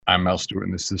I'm Mel Stewart,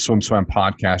 and this is the SwimSwam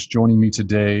podcast. Joining me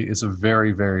today is a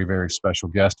very, very, very special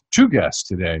guest. Two guests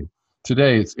today.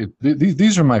 Today,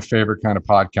 these are my favorite kind of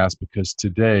podcasts because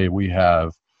today we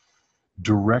have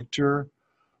director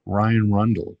Ryan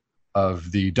Rundle of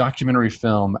the documentary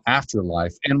film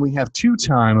Afterlife, and we have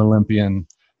two-time Olympian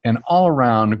and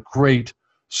all-around great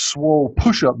swole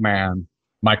push-up man,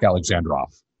 Mike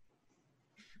Alexandrov.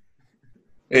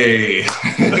 Hey,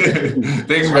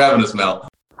 thanks for having us, Mel.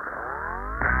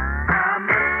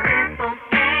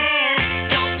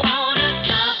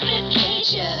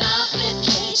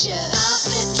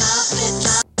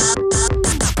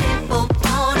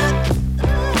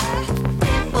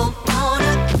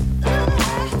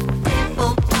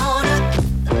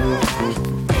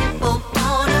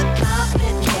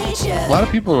 A lot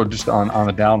of people are just on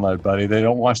the download, buddy. They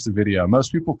don't watch the video.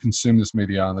 Most people consume this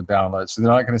media on the download, so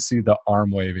they're not going to see the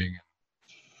arm waving.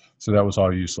 So that was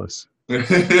all useless.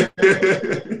 Like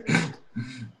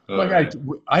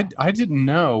I didn't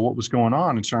know what was going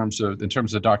on in terms of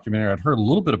the documentary. I'd heard a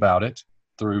little bit about it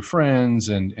through friends,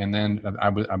 and then I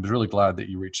was really glad that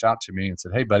you reached out to me and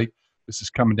said, "Hey, buddy, this is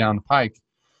coming down the pike."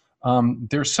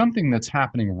 There's something that's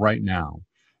happening right now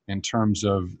in terms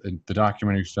of the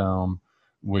documentary film,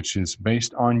 which is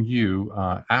based on you,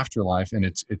 Afterlife, and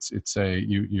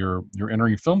you're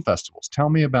entering film festivals. Tell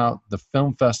me about the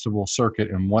film festival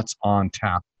circuit and what's on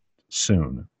tap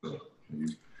soon.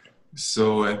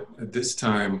 So at this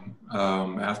time,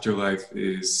 Afterlife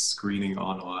is screening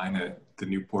online at the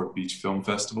Newport Beach Film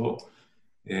Festival,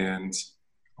 and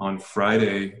on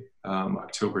Friday,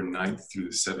 October 9th through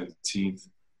the 17th,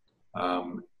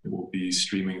 it will be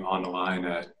streaming online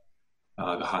at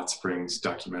the Hot Springs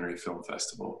Documentary Film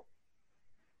Festival.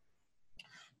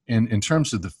 In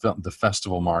terms of the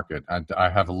festival market, I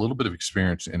have a little bit of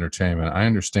experience in entertainment. I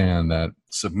understand that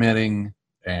submitting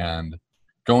and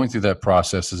going through that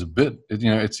process is a bit,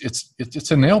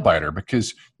 it's a nail biter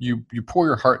because you pour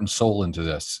your heart and soul into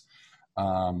this.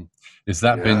 Has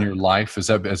that been your life? Has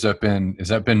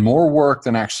that been more work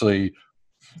than actually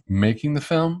making the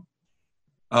film?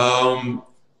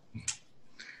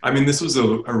 I mean, this was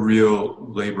a real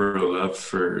labor of love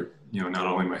for, not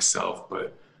only myself,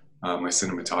 but my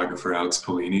cinematographer, Alex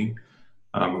Polini,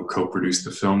 who co-produced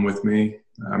the film with me.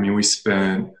 I mean, we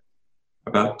spent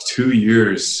about 2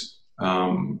 years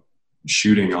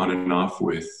shooting on and off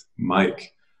with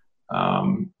Mike,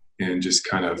 and just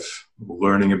kind of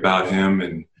learning about him.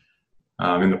 And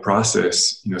in the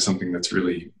process, something that's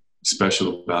really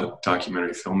special about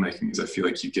documentary filmmaking is I feel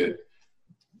like you get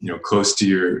close to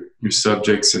your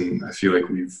subjects, and I feel like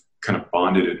we've kind of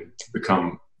bonded and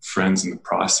become friends in the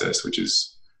process, which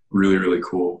is really, really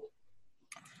cool.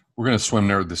 We're going to swim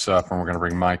nerd this up, and we're going to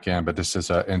bring Mike in, but this is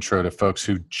an intro to folks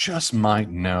who just might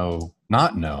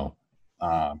not know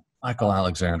Michael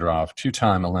Alexandrov,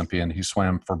 two-time Olympian. He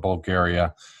swam for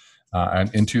Bulgaria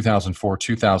in 2004,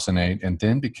 2008, and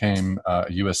then became a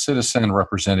U.S. citizen,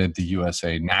 represented the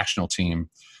USA national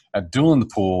team at dual in the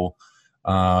pool.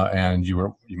 And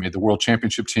you made the world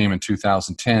championship team in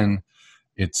 2010.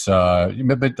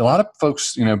 But a lot of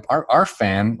folks, a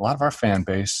lot of our fan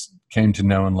base came to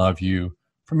know and love you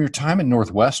from your time at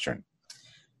Northwestern,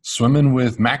 swimming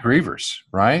with Matt Grievers,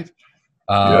 right?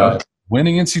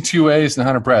 Winning NC2As in the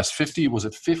 100 breast. 50, was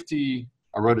it 50?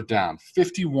 I wrote it down.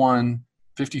 51,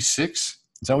 56.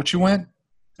 Is that what you went?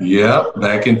 Yeah,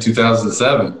 back in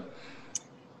 2007.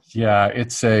 Yeah,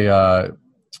 it's a.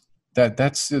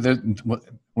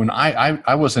 When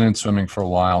I wasn't in swimming for a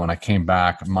while and I came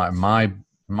back,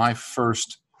 my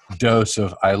first dose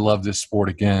of I love this sport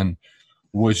again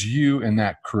was you and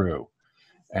that crew,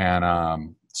 and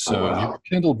you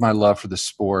kindled my love for the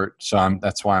sport. So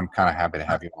that's why I'm kind of happy to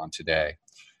have you on today.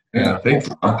 Yeah, thank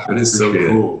you. That is so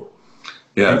cool.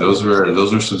 Yeah, those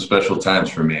were some special times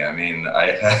for me. I mean,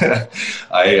 I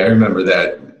remember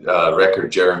that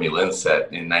record Jeremy Lin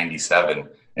set in '97.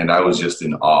 And I was just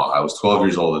in awe. I was 12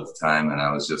 years old at the time, and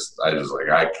I was like,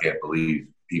 I can't believe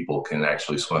people can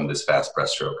actually swim this fast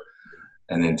breaststroke.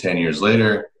 And then 10 years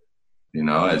later,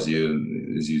 as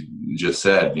you just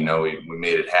said, we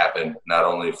made it happen, not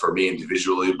only for me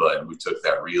individually, but we took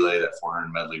that relay, that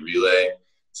 400 medley relay,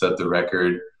 set the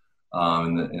record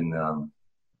in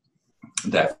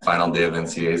that final day of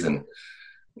NCAAs. And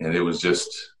it was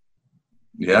just,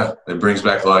 it brings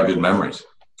back a lot of good memories.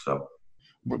 So.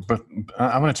 But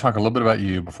I want to talk a little bit about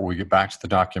you before we get back to the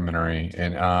documentary,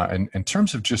 and in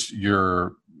terms of just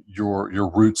your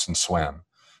roots in swim.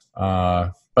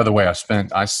 By the way,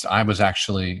 I was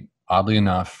actually, oddly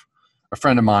enough, a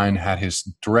friend of mine had his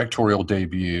directorial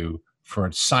debut for a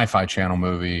Sci-Fi Channel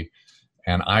movie,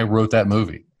 and I wrote that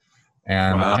movie.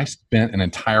 And Wow. I spent an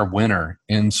entire winter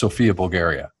in Sofia,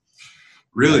 Bulgaria.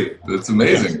 Really? That's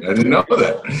amazing. I didn't know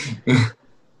that.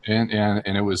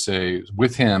 And it was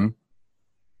with him,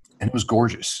 and it was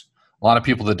gorgeous. A lot of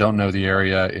people that don't know the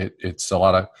area, it's a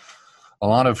lot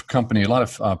of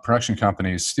production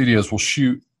companies, studios will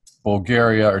shoot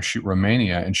Bulgaria or shoot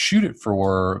Romania and shoot it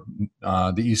for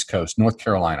the East Coast, North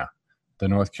Carolina,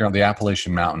 the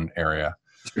Appalachian Mountain area.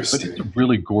 But it's a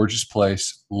really gorgeous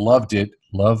place. Loved it.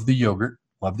 Loved the yogurt.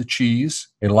 Loved the cheese.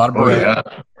 Ate a lot of bread.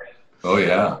 Oh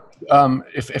yeah.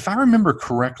 If I remember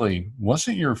correctly,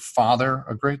 wasn't your father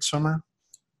a great swimmer?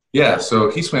 Yeah. So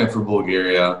he swam for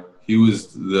Bulgaria. He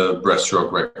was the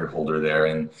breaststroke record holder there,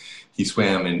 and he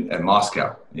swam at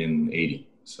Moscow in '80.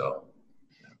 So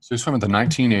he swam at the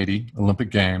 1980 Olympic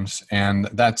Games, and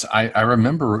I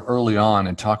remember early on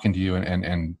and talking to you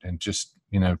and just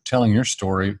telling your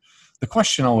story. The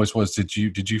question always was, did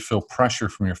you feel pressure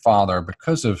from your father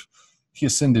because of he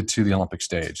ascended to the Olympic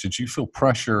stage? Did you feel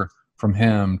pressure from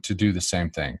him to do the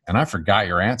same thing? And I forgot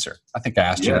your answer. I think I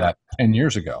asked you that 10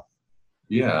 years ago.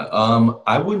 Yeah.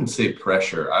 I wouldn't say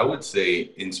pressure. I would say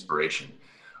inspiration.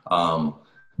 That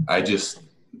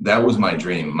was my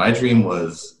dream. My dream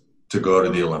was to go to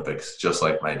the Olympics, just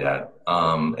like my dad.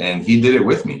 And he did it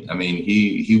with me. I mean,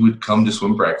 he would come to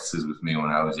swim practices with me when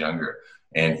I was younger,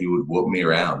 and he would whoop me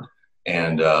around.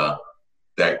 And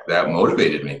that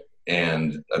motivated me.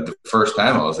 And the first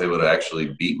time I was able to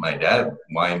actually beat my dad at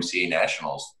YMCA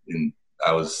Nationals,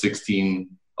 I was 16,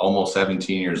 almost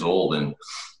 17 years old. And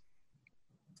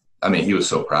I mean, he was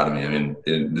so proud of me. I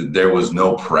mean, there was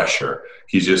no pressure.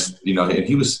 He just, and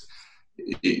he was,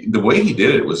 the way he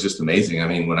did it was just amazing. I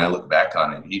mean, when I look back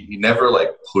on it, he never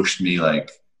pushed me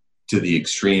to the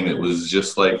extreme. It was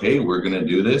just hey, we're going to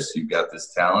do this. You've got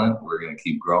this talent. We're going to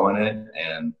keep growing it.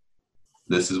 And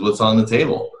this is what's on the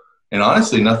table. And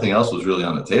honestly, nothing else was really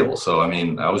on the table. So, I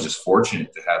mean, I was just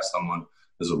fortunate to have someone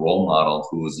as a role model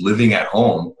who was living at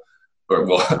home,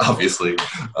 obviously,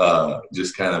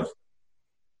 just kind of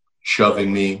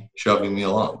shoving me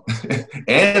along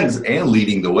and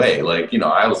leading the way.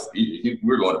 We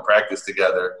were going to practice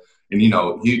together, and,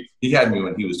 he had me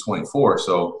when he was 24.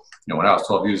 So, when I was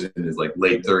 12, he was in his late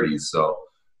 30s. So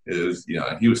it was,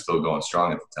 he was still going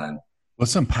strong at the time.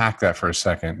 Let's unpack that for a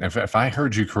second. If I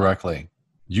heard you correctly,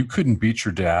 you couldn't beat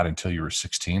your dad until you were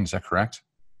 16. Is that correct?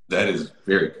 That is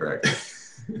very correct.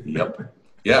 Yep.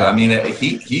 Yeah. I mean,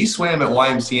 he swam at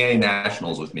YMCA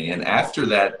Nationals with me. And after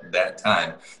that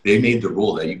time, they made the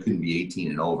rule that you couldn't be 18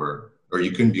 and over, or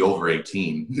you couldn't be over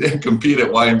 18 and compete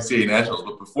at YMCA Nationals.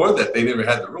 But before that, they never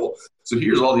had the rule. So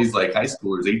here's all these high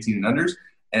schoolers, 18 and unders.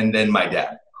 And then my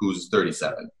dad, who's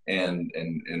 37, and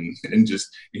just,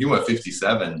 he went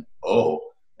 57.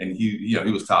 And he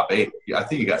was top 8. I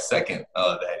think he got second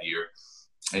that year.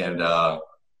 And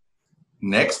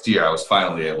next year I was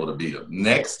finally able to beat him.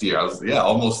 Next year I was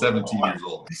almost 17 years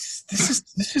old.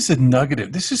 This is a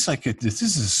nugget. This is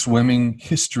a swimming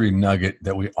history nugget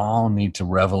that we all need to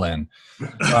revel in.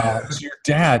 So your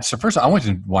dad. So first I went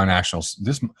to Y Nationals.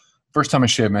 This first time I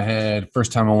shaved my head.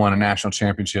 First time I won a national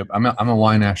championship. I'm a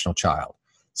Y National child.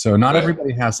 So not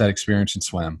everybody has that experience in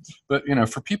swim, but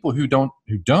for people who don't,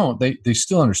 they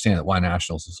still understand that Y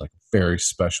Nationals is a very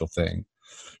special thing.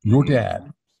 Your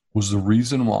dad was the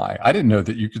reason why. I didn't know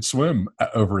that you could swim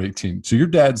over 18. So your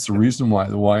dad's the reason why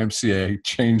the YMCA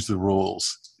changed the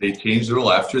rules. They changed the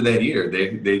rule after that year.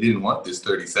 They didn't want this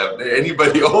 37.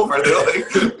 Anybody over,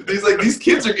 they're these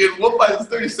kids are getting whooped by this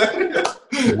 37.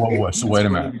 So wait a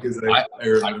minute. Because I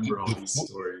remember all these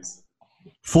stories.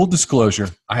 Full disclosure,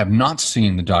 I have not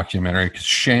seen the documentary because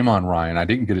shame on Ryan. I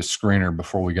didn't get a screener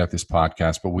before we got this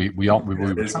podcast, but we're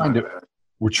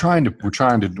trying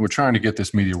to get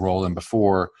this media rolling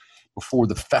before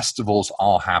the festivals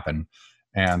all happen.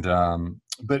 And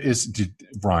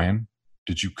Ryan,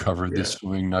 did you cover this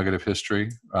swimming nugget of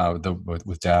history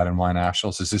with Dad and Y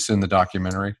Nationals? Is this in the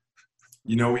documentary?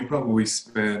 We probably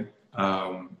spent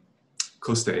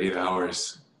close to 8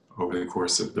 hours over the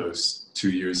course of those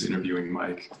 2 years interviewing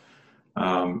Mike.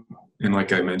 And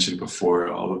like I mentioned before,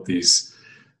 all of these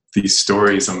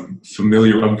stories I'm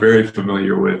very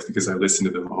familiar with because I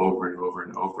listened to them over and over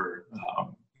and over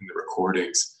in the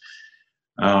recordings.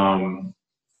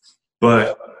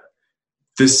 But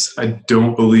this, I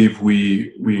don't believe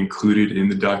we included in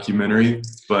the documentary,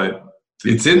 but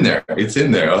it's in there. It's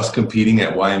in there. Us competing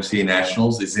at YMCA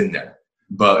Nationals is in there,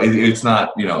 but it's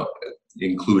not,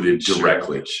 included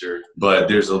directly. Sure. But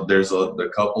there's a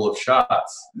couple of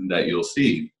shots that you'll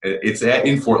see. It's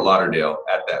in Fort Lauderdale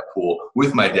at that pool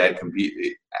with my dad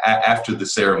after the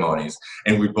ceremonies,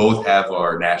 and we both have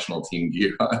our national team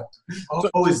gear on.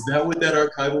 Oh, is that what that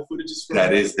archival footage is from?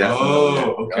 That is definitely.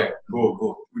 Oh, okay,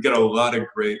 cool. We got a lot of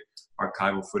great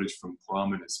archival footage from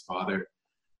Plum and his father,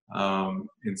 and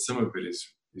some of it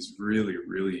is really,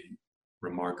 really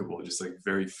remarkable. Just like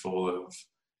very full of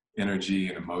energy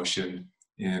and emotion.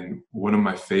 And one of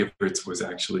my favorites was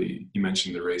actually, you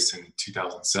mentioned the race in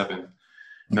 2007. And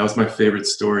that was my favorite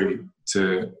story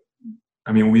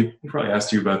we probably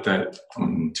asked you about that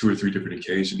on 2 or 3 different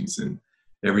occasions. And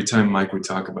every time Mike would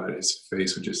talk about it, his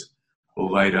face would just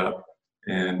light up,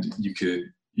 and you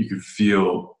could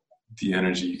feel the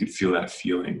energy, you could feel that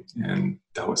feeling. And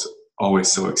that was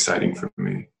always so exciting for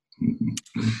me.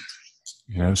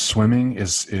 Swimming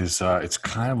is it's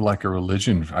kind of like a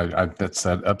religion.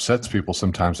 That upsets people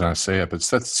sometimes when I say it, but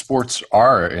that sports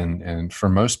are, and for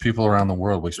most people around the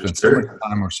world, we spend so much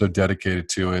time, we're so dedicated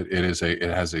to it. It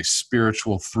has a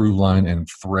spiritual through line and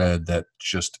thread that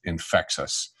just infects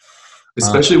us.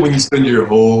 Especially when you spend your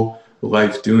whole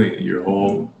life doing it, your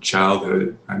whole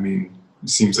childhood. I mean, it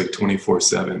seems like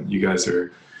 24/7. You guys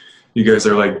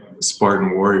are like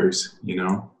Spartan warriors,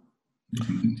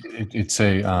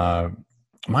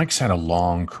 Mike's had a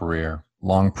long career,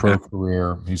 long pro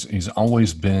career. He's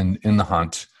always been in the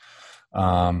hunt.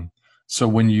 So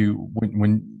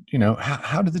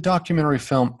how did the documentary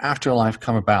film Afterlife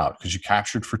come about? Because you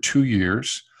captured for 2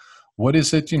 years. What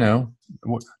is it?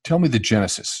 Tell me the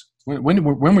genesis. When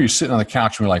were you sitting on the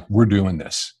couch and we're like, we're doing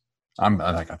this?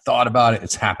 I thought about it.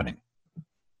 It's happening.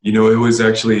 It was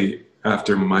actually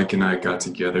after Mike and I got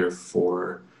together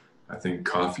for, I think,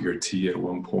 coffee or tea at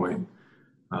one point.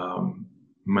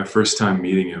 My first time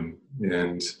meeting him,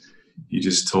 and he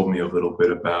just told me a little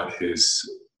bit about his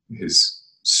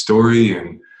story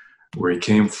and where he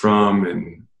came from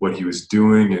and what he was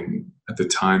doing. And at the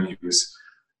time, he was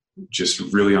just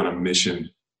really on a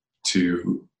mission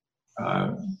to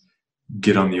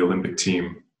get on the Olympic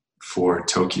team for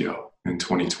Tokyo in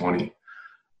 2020.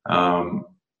 And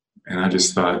I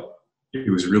just thought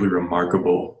it was really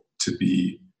remarkable to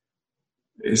be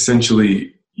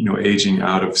essentially aging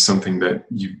out of something that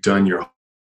you've done your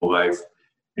whole life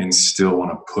and still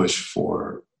want to push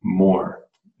for more.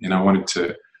 And I wanted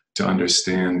to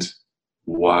understand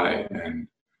why, and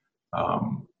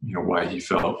why he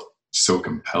felt so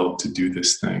compelled to do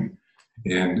this thing.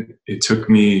 And it took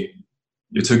me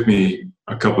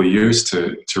a couple of years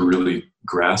to really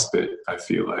grasp it. I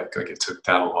feel like it took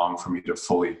that long for me to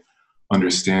fully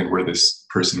understand where this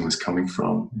person was coming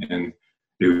from. And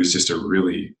it was just a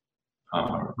really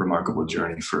remarkable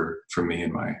journey for me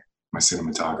and my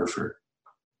cinematographer.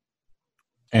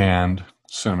 And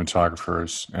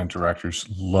cinematographers and directors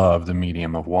love the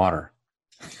medium of water.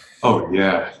 Oh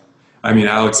yeah,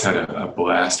 Alex had a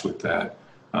blast with that.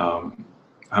 I'm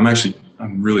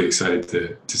really excited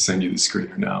to send you the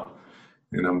screener now,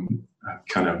 and I'm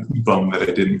kind of bummed that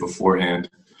I didn't beforehand.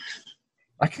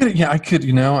 I could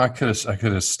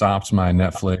have stopped my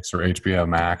Netflix or HBO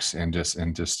Max and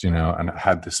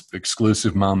had this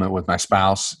exclusive moment with my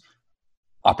spouse.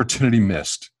 Opportunity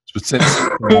missed. But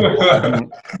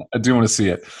I do want to see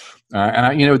it.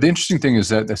 The interesting thing is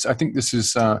that I think this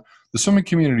is the swimming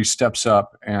community steps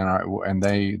up and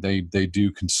they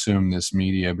do consume this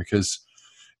media, because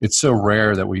it's so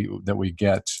rare that we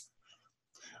get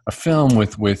a film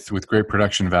with great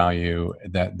production value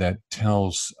that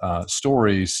tells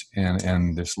stories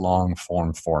in this long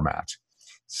form format.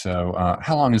 So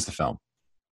how long is the film?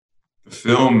 The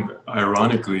film,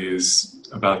 ironically, is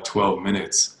about 12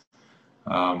 minutes.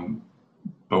 But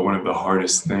one of the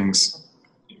hardest things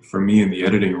for me in the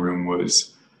editing room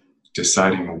was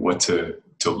deciding what to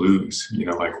lose,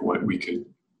 what we could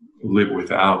live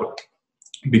without.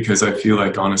 Because I feel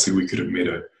like, honestly, we could have made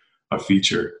a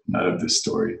feature out of this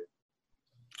story.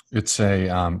 It's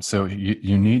so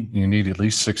you need at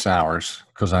least 6 hours,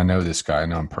 because I know this guy, I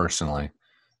know him personally,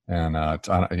 and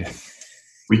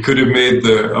we could have made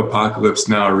the Apocalypse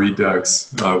Now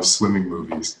redux of swimming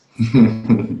movies.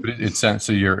 It's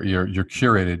so you're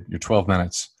curated, you're 12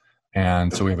 minutes,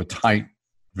 and so we have a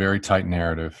very tight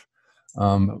narrative.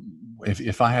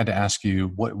 If I had to ask you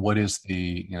what is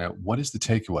the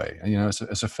takeaway, as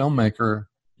a filmmaker,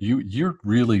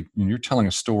 you're telling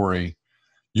a story.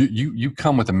 You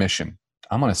come with a mission.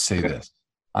 I'm going to say this.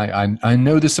 I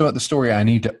know this about the story. I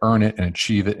need to earn it and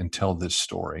achieve it and tell this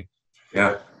story.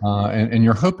 Yeah. And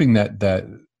you're hoping that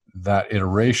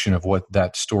iteration of what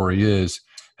that story is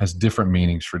has different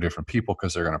meanings for different people,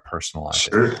 because they're going to personalize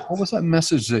it. What was that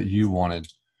message that you wanted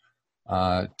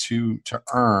to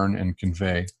earn and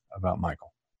convey about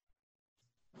Michael?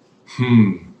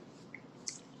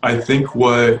 I think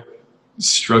what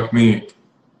struck me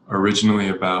originally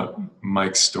about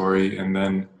Mike's story, and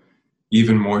then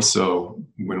even more so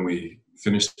when we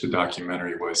finished the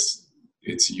documentary, was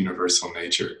its universal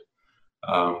nature.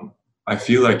 I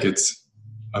feel like it's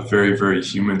a very, very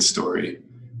human story.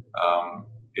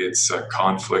 It's a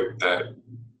conflict that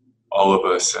all of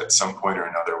us at some point or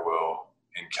another will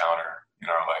encounter in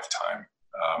our lifetime.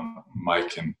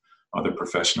 Mike and other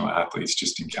professional athletes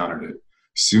just encountered it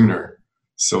sooner.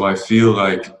 So I feel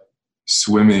like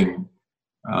swimming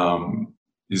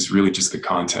is really just the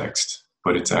context,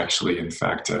 but it's actually, in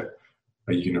fact, a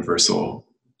universal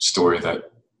story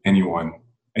that anyone,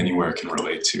 anywhere can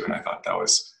relate to. And I thought that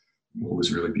was what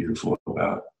was really beautiful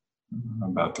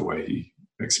about the way he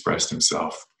expressed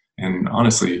himself. And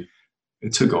honestly,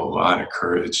 it took a lot of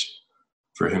courage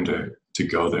for him to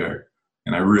go there.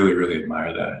 And I really, really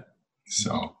admire that.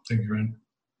 So thank you, Ren.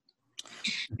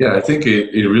 Yeah, I think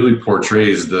it really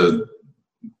portrays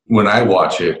when I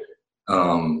watch it,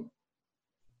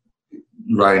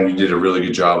 Ryan, you did a really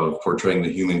good job of portraying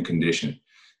the human condition,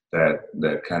 that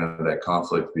kind of that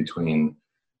conflict between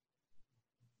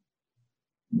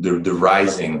the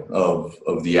rising of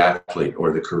the athlete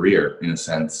or the career, in a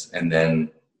sense, and then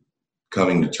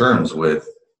coming to terms with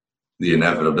the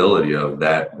inevitability of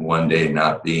that one day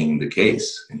not being the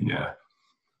case. Yeah.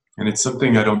 And it's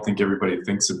something I don't think everybody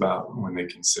thinks about when they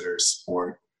consider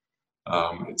sport.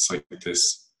 It's like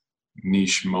this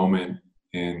niche moment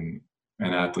in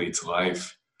an athlete's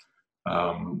life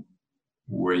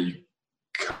where you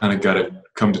kind of got to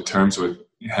come to terms with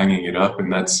hanging it up.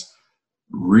 And that's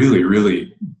really,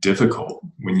 really difficult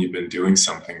when you've been doing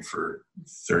something for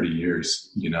 30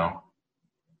 years, you know?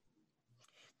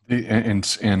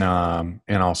 In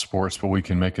all sports, but we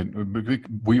can make it.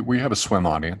 We have a swim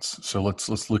audience, so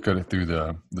let's look at it through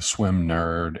the swim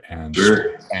nerd and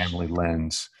family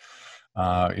lens.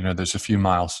 There's a few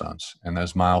milestones, and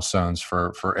those milestones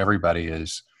for everybody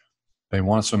is they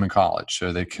want to swim in college,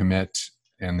 so they commit,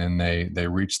 and then they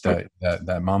reach that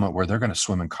moment where they're going to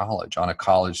swim in college on a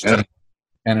college team.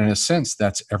 And in a sense,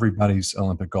 that's everybody's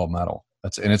Olympic gold medal.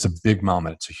 And it's a big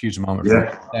moment. It's a huge moment for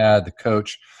the dad, the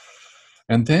coach.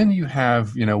 And then you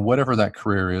have, whatever that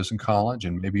career is in college,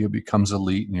 and maybe it becomes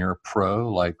elite and you're a pro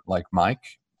like Mike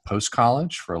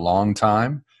post-college for a long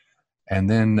time. And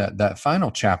then that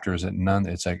final chapter is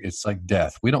it's like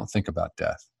death. We don't think about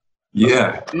death.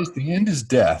 Yeah. The end is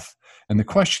death. And the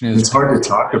question is, it's hard to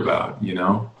talk about,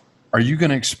 are you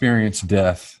going to experience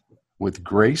death with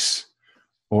grace,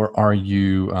 or are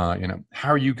you,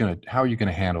 how are you going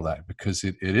to handle that? Because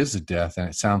it is a death, and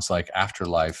it sounds like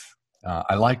afterlife.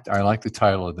 I like the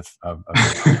title of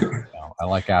I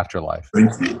like Afterlife.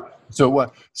 Thank you.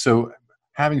 So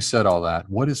having said all that,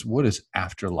 what does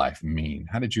afterlife mean?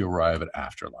 How did you arrive at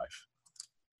Afterlife,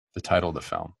 the title of the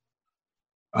film?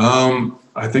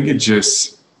 I think it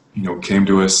just, came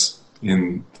to us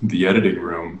in the editing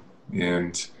room,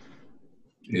 and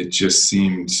it just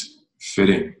seemed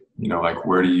fitting, like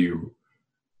where do you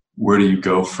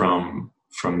go from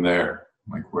there?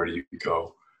 Like, where do you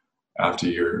go after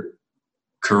your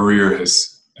career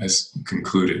has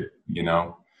concluded,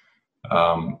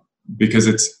 because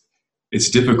it's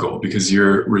difficult, because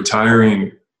you're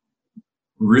retiring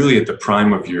really at the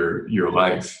prime of your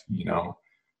life.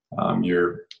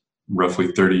 You're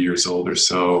roughly 30 years old or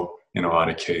so in a lot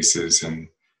of cases, and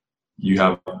you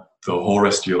have the whole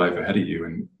rest of your life ahead of you.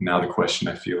 And now the question,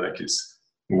 I feel like, is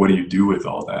what do you do with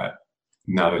all that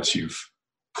now that you've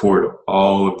poured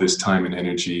all of this time and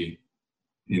energy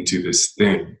into this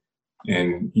thing,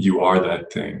 and you are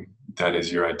that thing? That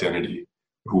is your identity.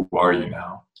 Who are you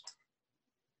now?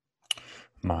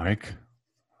 Mike,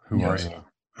 who are you?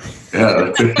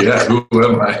 Yeah, who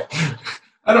am I?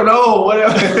 I don't know. What?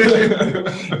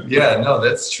 Yeah, no,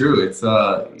 that's true. It's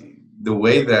the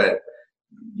way that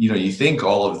you think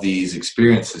all of these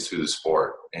experiences through the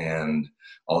sport and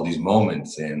all these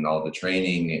moments and all the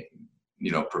training,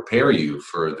 prepare you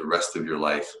for the rest of your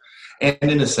life. And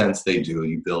in a sense, they do.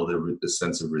 You build a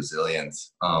sense of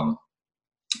resilience.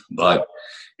 But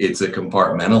it's a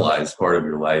compartmentalized part of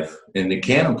your life, and it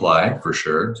can apply for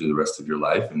sure to the rest of your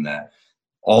life. And that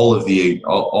all of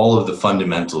the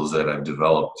fundamentals that I've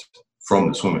developed from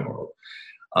the swimming world.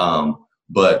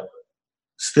 But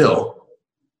still,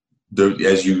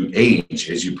 as you age,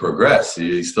 as you progress,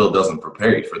 it still doesn't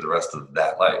prepare you for the rest of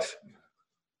that life.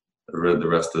 The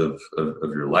rest of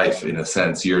your life, in a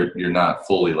sense, you're not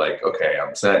fully like, okay,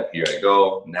 I'm set, here I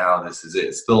go, now this is it.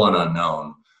 It's still an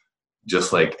unknown,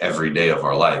 just like every day of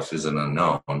our life is an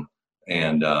unknown.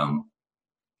 And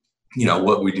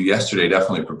what we do yesterday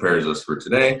definitely prepares us for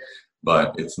today,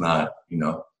 but it's not,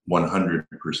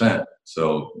 100%.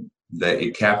 So that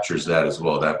it captures that as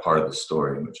well, that part of the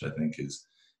story, which I think is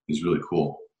really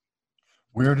cool.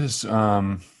 Where does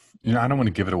I don't want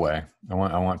to give it away. I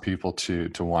want people to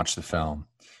watch the film,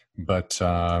 but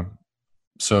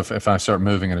so if I start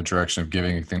moving in a direction of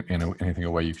giving anything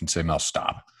away, you can say, Mel,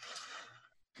 stop.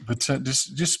 But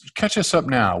just catch us up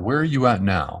now. Where are you at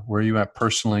now? Where are you at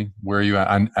personally? Where are you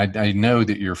at? I know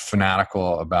that you're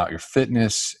fanatical about your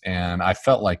fitness, and I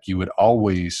felt like you would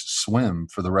always swim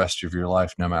for the rest of your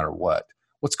life, no matter what.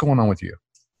 What's going on with you?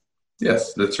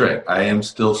 Yes, that's right. I am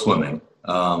still swimming.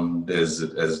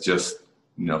 As just,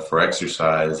 for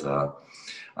exercise.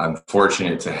 I'm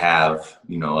fortunate to have,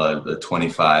 a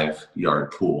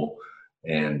 25-yard pool.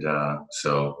 And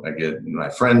so I get my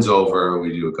friends over.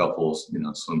 We do a couple,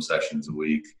 swim sessions a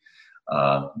week.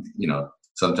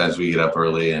 Sometimes we get up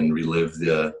early and relive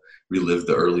the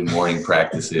early morning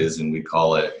practices, and we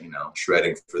call it,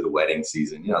 shredding for the wedding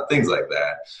season, things like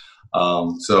that.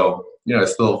 So,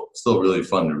 it's still really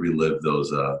fun to relive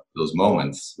those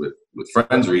moments with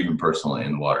friends or even personally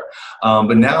in the water.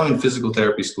 But now I'm in physical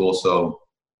therapy school, so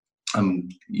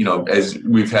as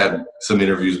we've had some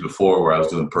interviews before where I was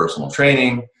doing personal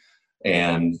training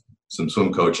and some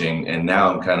swim coaching, and now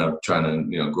I'm kind of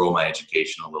trying to, grow my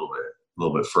education a little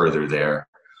bit further there.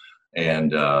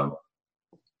 And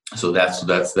so that's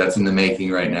in the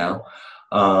making right now.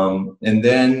 And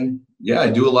then, I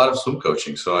do a lot of swim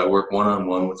coaching. So I work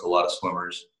one-on-one with a lot of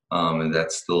swimmers. And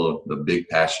that's still a big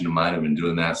passion of mine. I've been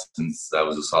doing that since I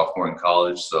was a sophomore in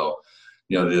college. So,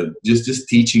 just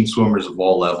teaching swimmers of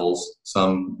all levels.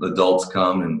 Some adults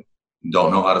come and don't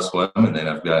know how to swim, and then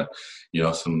I've got,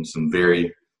 some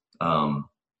very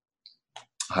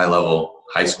high level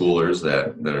high schoolers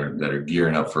that are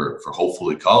gearing up for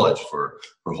hopefully college, for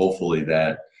hopefully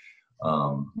that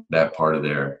part of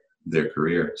their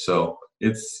career. So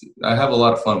I have a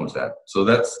lot of fun with that. So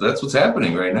that's what's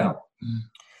happening right now.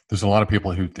 There's a lot of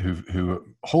people who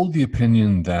hold the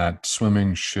opinion that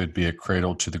swimming should be a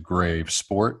cradle to the grave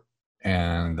sport,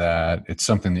 and that it's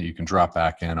something that you can drop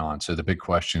back in on. So the big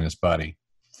question is, buddy,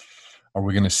 are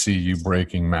we going to see you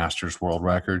breaking Masters world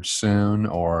records soon?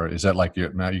 Or is that like you're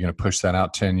going to push that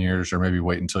out 10 years, or maybe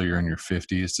wait until you're in your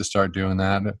 50s to start doing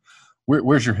that?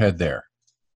 Where's your head there?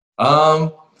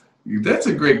 That's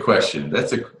a great question.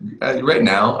 Right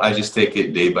now, I just take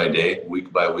it day by day,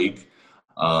 week by week.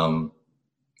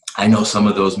 I know some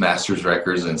of those Masters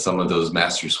records and some of those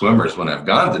Masters swimmers, when I've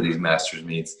gone to these Masters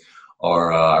meets,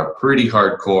 are pretty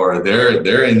hardcore.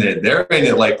 They're in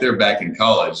it like they're back in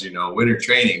college, winter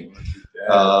training.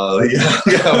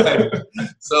 Yeah.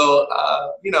 So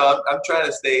I'm trying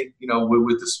to stay,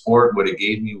 with the sport. What it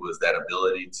gave me was that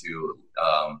ability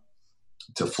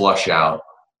to flush out,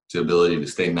 to ability to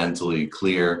stay mentally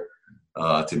clear,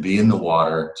 to be in the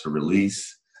water, to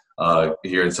release.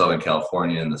 Here in Southern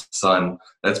California in the sun.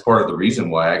 That's part of the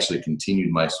reason why I actually continued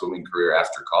my swimming career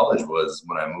after college, was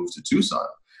when I moved to Tucson.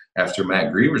 After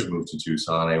Matt Grievers moved to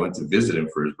Tucson, I went to visit him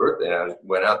for his birthday. I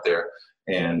went out there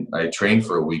and I trained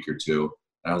for a week or two.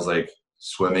 And I was like,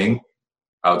 swimming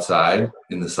outside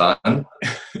in the sun?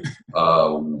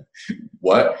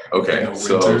 What? Okay, No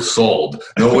so winter. sold.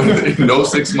 No winter, no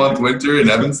 6-month winter in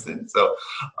Evanston. So,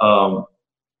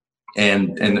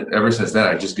 and ever since then,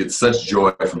 I just get such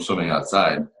joy from swimming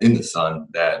outside in the sun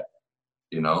that,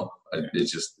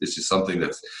 it's just something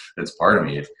that's part of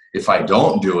me. If I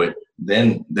don't do it,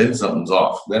 then something's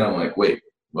off. Then I'm like, wait,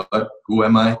 what? Who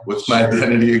am I? What's my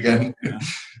identity again? Yeah.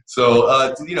 So,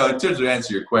 in terms of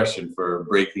answer your question for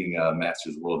breaking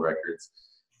Masters world records,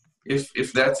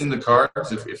 if that's in the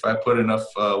cards, if I put enough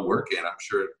work in, I'm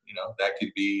sure, that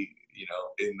could be,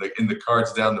 in the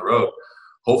cards down the road.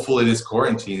 Hopefully this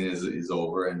quarantine is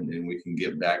over and we can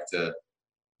get back to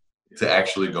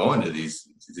actually going to these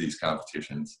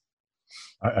competitions.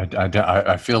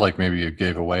 I feel like maybe you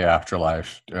gave away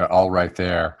Afterlife all right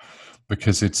there,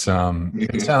 because it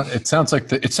sounds like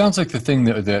the thing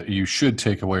that you should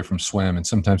take away from swim, and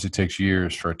sometimes it takes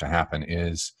years for it to happen,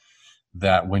 is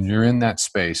that when you're in that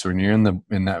space, or when you're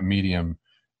in that medium,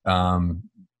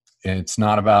 it's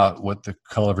not about what the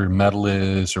color of your medal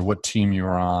is or what team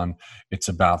you're on. It's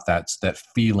about that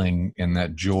feeling and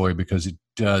that joy, because it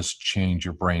does change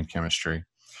your brain chemistry.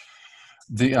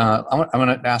 I'm going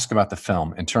to ask about the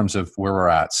film in terms of where we're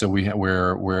at. So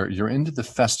where you're into the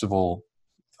festival.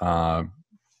 I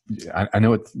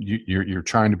know you're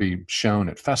trying to be shown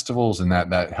at festivals, and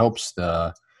that helps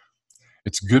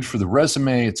it's good for the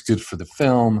resume. It's good for the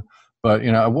film. But,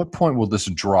 at what point will this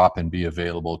drop and be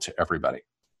available to everybody?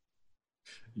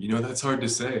 That's hard to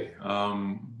say.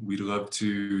 We'd love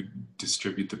to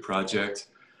distribute the project,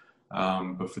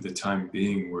 but for the time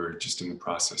being, we're just in the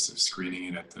process of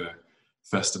screening it at the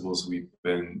festivals we've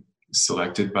been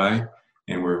selected by,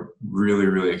 and we're really,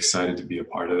 really excited to be a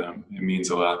part of them. It means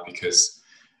a lot because,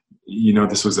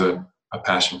 this was a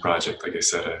passion project, like I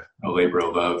said, a labor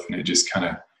of love, and it just kind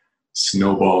of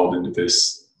snowballed into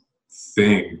this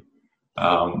thing.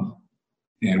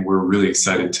 And we're really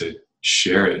excited to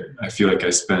share it. I feel like I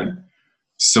spent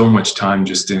so much time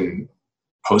just in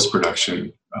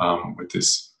post-production with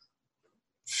this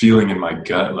feeling in my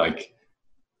gut, like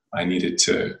I needed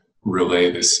to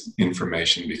relay this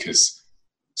information because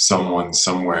someone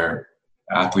somewhere,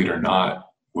 athlete or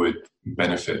not, would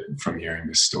benefit from hearing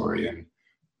this story. And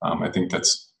I think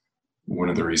that's one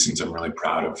of the reasons I'm really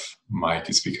proud of Mike,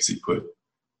 is because he put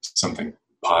something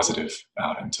positive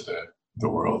out into the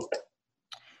world.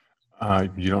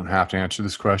 You don't have to answer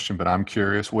this question, but I'm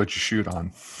curious, what'd you shoot on?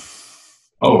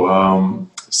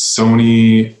 Sony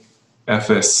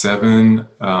FS7,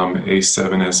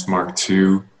 A7S Mark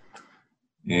II,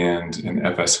 and an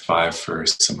FS5 for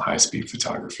some high-speed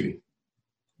photography.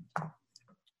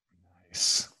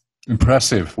 Nice,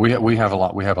 impressive. We have a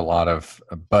lot of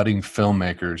budding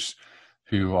filmmakers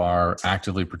who are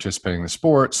actively participating in the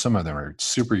sport. Some of them are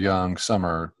super young. Some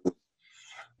are.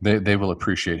 They will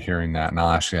appreciate hearing that, and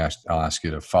I'll ask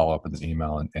you to follow up with an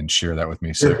email and share that with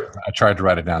me. So Sure. I tried to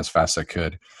write it down as fast as I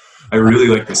could. I really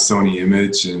like the Sony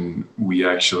image, and we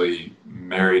actually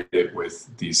married it with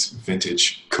these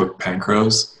vintage Cook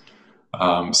Pancros.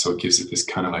 So it gives it this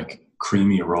kind of like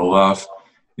creamy roll off,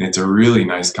 and it's a really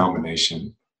nice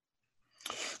combination.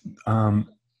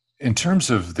 In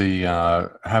terms of the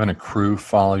having a crew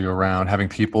follow you around, having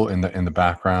people in the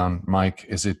background, Mike,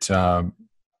 is it?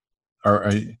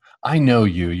 I know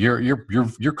you.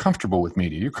 You're comfortable with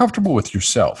media. You're comfortable with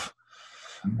yourself.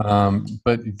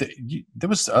 But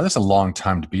there's a long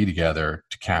time to be together,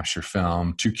 to capture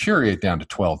film, to curate down to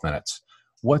 12 minutes.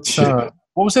 What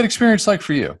was that experience like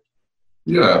for you?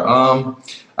 Yeah,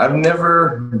 I've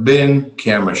never been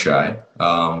camera shy.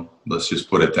 Let's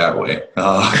just put it that way.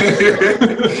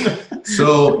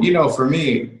 So, for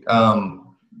me,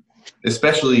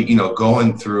 especially,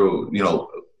 going through,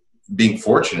 being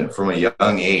fortunate from a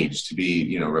young age to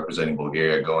be, representing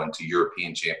Bulgaria, going to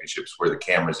European championships where the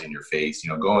camera's in your face,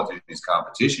 going through these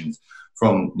competitions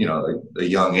from, a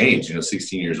young age,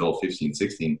 16 years old, 15,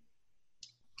 16,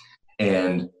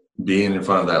 and being in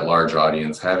front of that large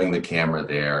audience, having the camera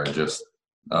there, just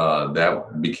that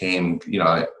became,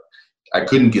 I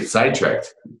couldn't get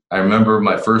sidetracked. I remember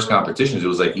my first competitions, it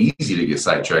was like easy to get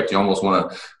sidetracked. You almost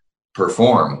want to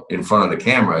perform in front of the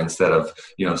camera instead of,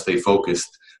 stay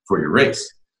focused for your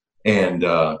race. And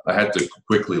I had to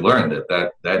quickly learn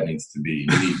that needs to be,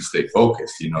 you need to stay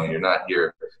focused. You're not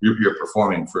here, you're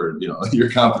performing for,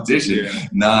 your competition, Yeah.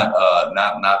 not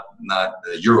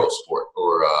the Eurosport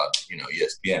or,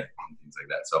 ESPN and things like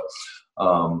that. So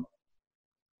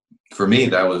for me,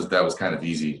 that was kind of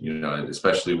easy,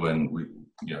 especially when we,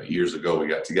 years ago we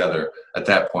got together. At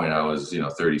that point I was,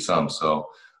 30 some. So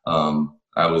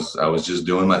I was just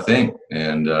doing my thing,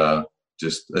 and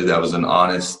that was an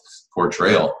honest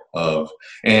portrayal of,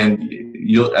 and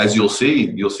you'll see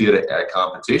it at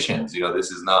competitions.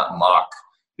 This is not mock.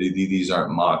 These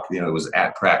aren't mock. It was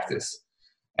at practice,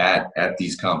 at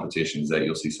these competitions that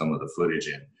you'll see some of the footage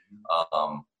in.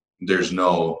 There's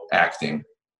no acting.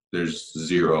 There's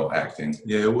zero acting.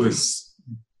 Yeah, it was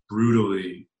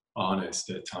brutally honest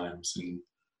at times. And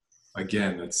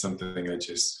again, that's something I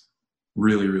just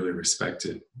really, really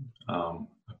respected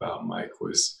about Mike,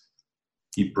 was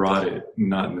he brought it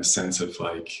not in the sense of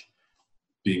like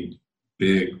being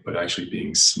big, but actually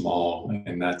being small.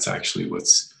 And that's actually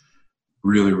what's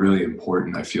really, really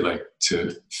important, I feel like,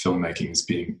 to filmmaking, is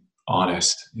being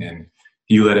honest. And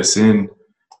he let us in,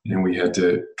 and we had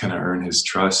to kind of earn his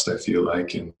trust, I feel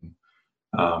like. And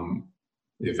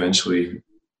eventually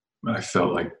I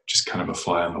felt like just kind of a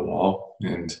fly on the wall.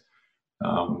 And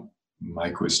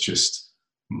Mike was just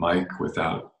Mike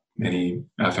without any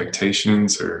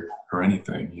affectations or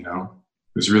anything, It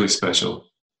was really special.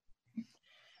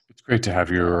 It's great to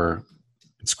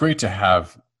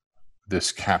have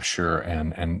this capture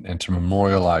and to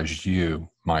memorialize you,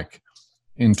 Mike,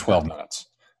 in 12 minutes.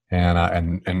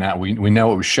 And now we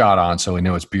know it was shot on, so we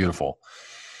know it's beautiful.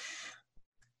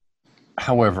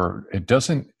 However, it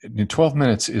doesn't. 12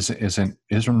 minutes isn't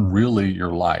really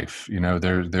your life.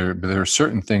 There are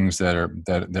certain things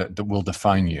that will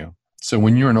define you. So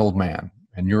when you're an old man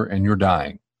and you're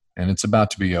dying and it's about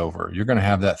to be over, you're going to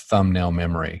have that thumbnail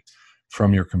memory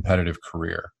from your competitive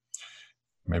career.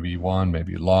 Maybe you won,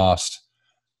 maybe you lost.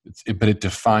 but it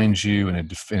defines you, and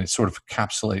it sort of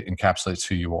encapsulates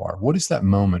who you are. What is that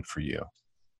moment for you?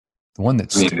 The one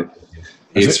that's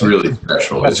it's really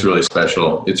special. It's really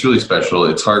special. It's really special.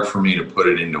 It's hard for me to put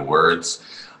it into words.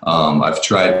 I've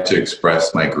tried to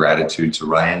express my gratitude to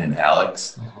Ryan and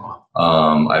Alex.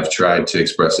 I've tried to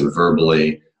express it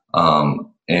verbally.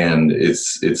 And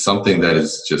it's something that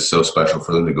is just so special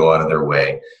for them to go out of their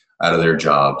way, out of their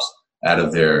jobs, out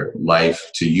of their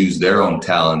life, to use their own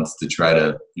talents to try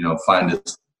to, find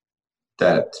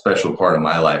that special part of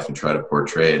my life and try to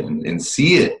portray it and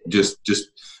see it, just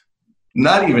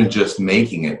not even just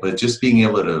making it, but just being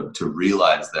able to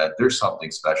realize that there's something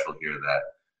special here that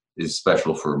is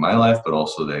special for my life, but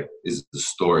also that is the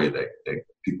story that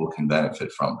people can benefit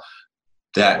from.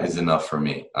 That is enough for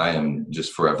me. I am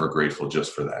just forever grateful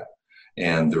just for that.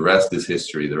 And the rest is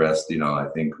history. The rest, I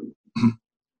think,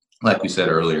 like we said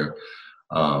earlier,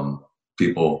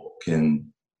 people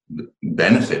can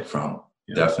benefit from,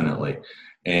 definitely.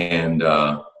 And,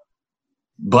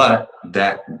 but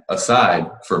that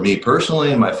aside, for me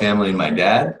personally and my family and my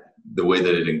dad, the way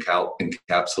that it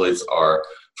encapsulates our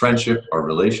friendship, our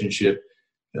relationship,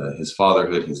 his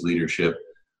fatherhood, his leadership,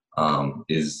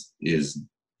 is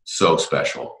so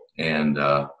special. And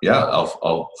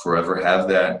I'll forever have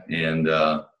that, and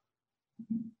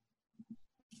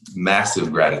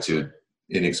massive gratitude,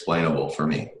 inexplainable for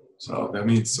me. So that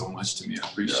means so much to me. I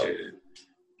appreciate it.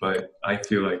 But I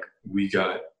feel like we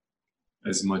got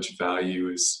as much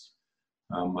value as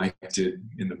Mike did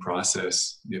in the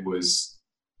process. It was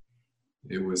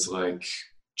like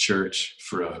church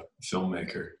for a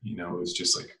filmmaker. It was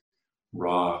just like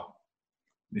raw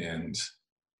and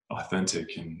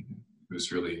authentic, and it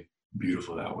was really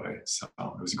beautiful that way. So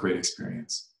it was a great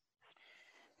experience.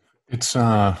 It's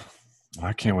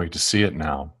I can't wait to see it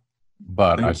now,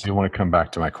 but I do want to come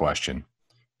back to my question.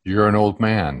 You're an old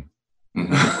man,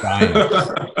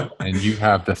 and you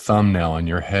have the thumbnail in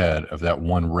your head of that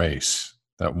one race,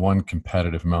 that one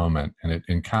competitive moment, and it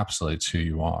encapsulates who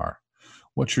you are.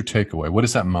 What's your takeaway? What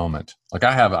is that moment? Like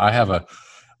I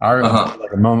remember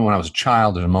like a moment when I was a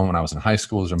child. There's a moment when I was in high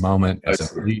school. There's a moment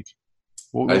as an elite.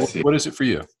 What is it for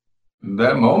you?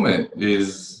 That moment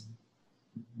is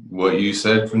what you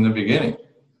said from the beginning.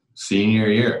 Senior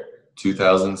year,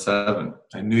 2007.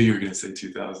 I knew you were going to say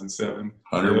 2007.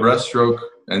 100 breaststroke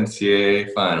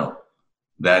NCAA final.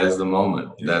 That is the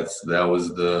moment. Yeah. That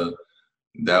was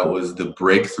the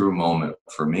breakthrough moment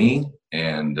for me,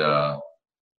 and that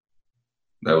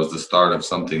was the start of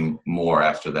something more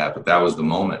after that. But that was the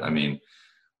moment. I mean,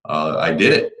 I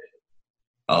did it.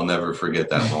 I'll never forget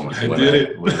that moment. I did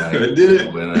it.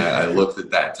 When I looked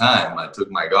at that time, I took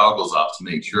my goggles off to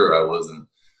make sure I wasn't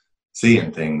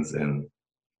seeing things, and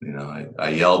I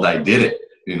yelled, "I did it!"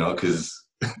 Because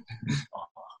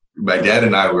my dad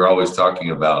and I were always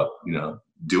talking about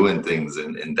doing things,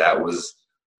 and that was,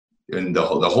 and the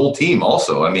whole team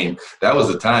also. I mean, that was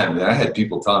the time that I had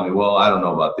people telling me, "Well, I don't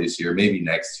know about this year, maybe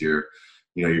next year.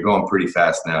 You're going pretty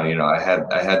fast now." I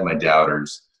had my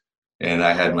doubters. And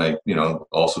I had my,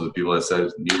 also the people that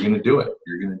said, "You're going to do it.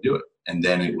 You're going to do it." And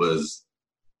then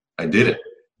I did it.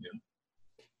 Yeah.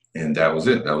 And that was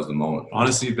it. That was the moment.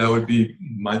 Honestly, that would be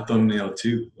my thumbnail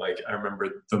too. Like, I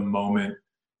remember the moment,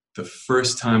 the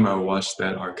first time I watched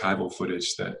that archival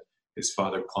footage that his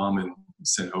father Plowman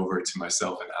sent over to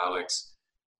myself and Alex,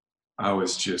 I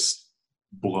was just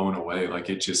blown away. Like,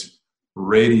 it just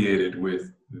radiated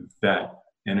with that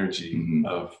energy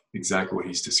of exactly what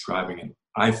he's describing. And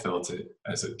I felt it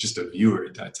as just a viewer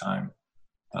at that time.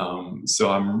 So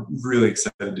I'm really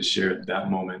excited to share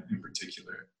that moment in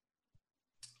particular.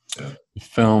 The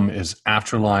film is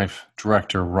Afterlife,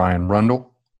 director Ryan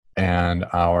Rundle, and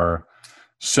our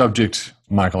subject,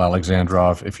 Michael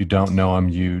Alexandrov. If you don't know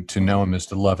him, to know him is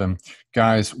to love him.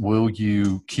 Guys, will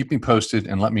you keep me posted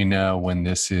and let me know when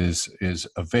this is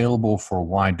available for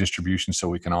wide distribution so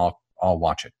we can all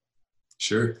watch it?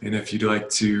 Sure. And if you'd like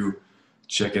to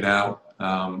check it out,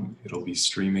 it'll be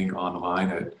streaming online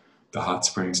at the Hot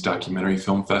Springs Documentary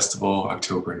Film Festival,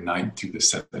 October 9th through the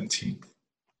 17th.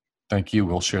 Thank you.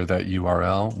 We'll share that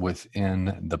URL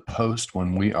within the post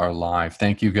when we are live.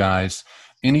 Thank you, guys.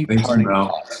 Any parting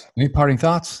thoughts? Any parting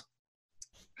thoughts?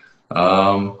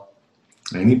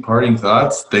 Any parting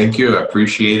thoughts? Thank you. I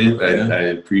appreciate it. I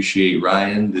appreciate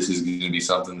Ryan. This is going to be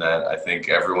something that I think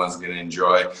everyone's going to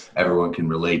enjoy, everyone can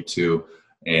relate to.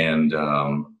 And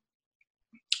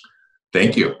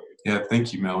thank you. Yeah,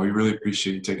 thank you, Mel. We really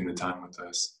appreciate you taking the time with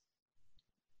us.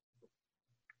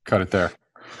 Cut it there.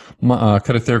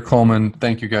 Cut it there, Coleman.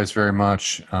 Thank you guys very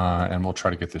much. And we'll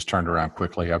try to get this turned around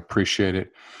quickly. I appreciate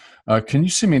it. Can you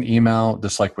send me an email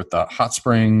just like with the hot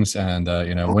springs and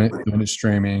when it's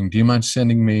streaming? Do you mind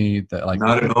sending me the like?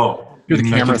 Not at all. The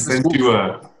camera.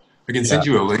 I can send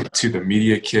you a link to the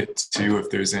media kit too if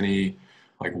there's any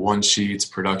like one sheets,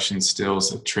 production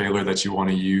stills, a trailer that you want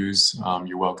to use.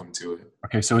 You're welcome to it.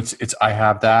 Okay, so it's I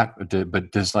have that,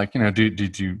 but does like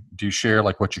do you share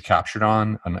like what you captured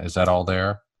on? And is that all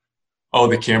there? Oh,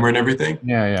 the camera and everything?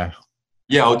 Yeah.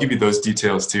 Yeah, I'll give you those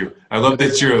details too. I love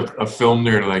that you're a film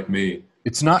nerd like me.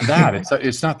 It's not that.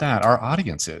 It's not that. Our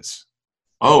audience is.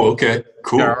 Oh, okay,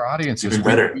 cool. Yeah, our audience is. Even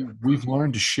better. We've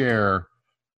learned to share.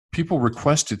 People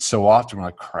request it so often, we're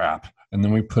like crap, and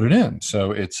then we put it in.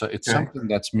 So it's something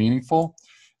that's meaningful,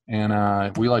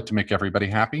 and we like to make everybody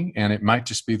happy. And it might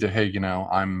just be that hey, you're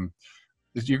going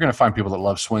to find people that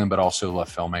love swim but also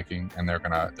love filmmaking, and they're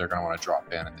gonna want to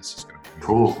drop in, and this is going to be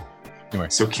cool. Anyway,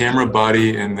 so camera,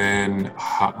 body, and then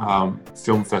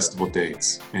film festival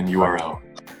dates and URL.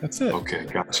 That's it. Okay,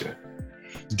 gotcha.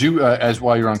 As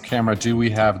while you're on camera, do we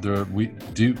have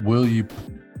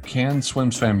can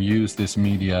SwimSwam use this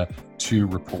media to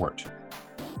report?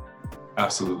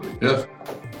 Absolutely. Yeah.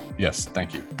 Yes,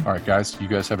 thank you. All right, guys. You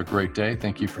guys have a great day.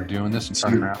 Thank you for doing this and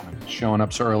turning around and showing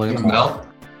up so early in the morning. Mel?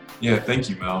 Yeah, thank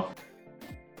you, Mel.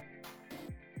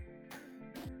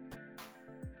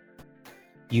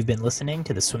 You've been listening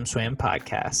to the SwimSwam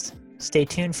podcast. Stay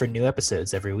tuned for new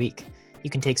episodes every week. You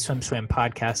can take SwimSwam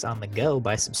podcast on the go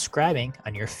by subscribing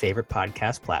on your favorite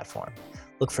podcast platform.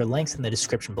 Look for links in the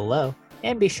description below,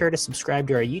 and be sure to subscribe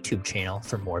to our YouTube channel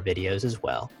for more videos as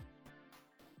well.